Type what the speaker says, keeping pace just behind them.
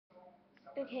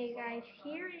Okay guys,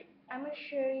 here I'm going to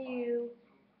show you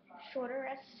shoulder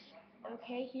rests.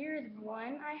 Okay, here's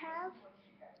one I have.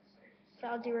 So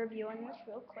I'll do a review on this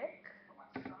real quick.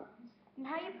 And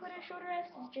how you put a shoulder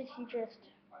rest is you just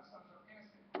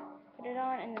put it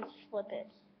on and then flip it.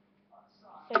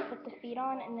 So put the feet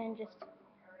on and then just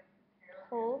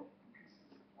pull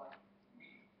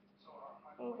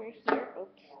over here.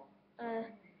 Oops.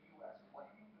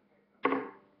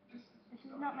 This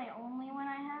is not my only one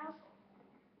I have.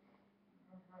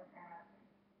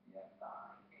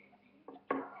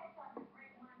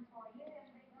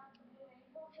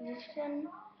 So this one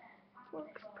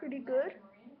works pretty good.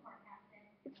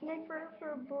 It's made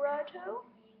for Barato.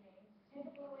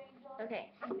 Okay,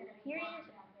 here is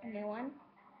a new one.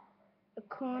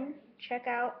 Akun. Check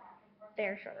out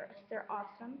their shoulders. They're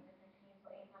awesome.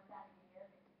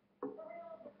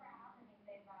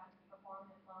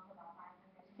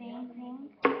 Same thing.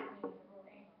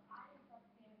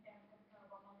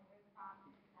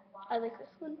 I like this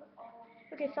one.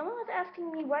 Okay, someone was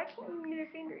asking me why can't you move your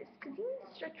fingers? Because you need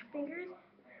to stretch your fingers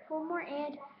a little more,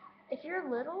 and if you're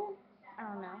little, I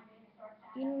don't know,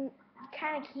 you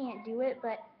kind of can't do it,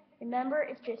 but remember,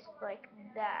 it's just like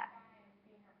that.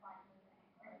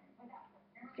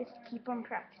 Just keep on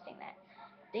practicing that.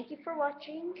 Thank you for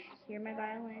watching. Here's my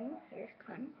violin. Here's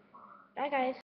Kun. Bye, guys.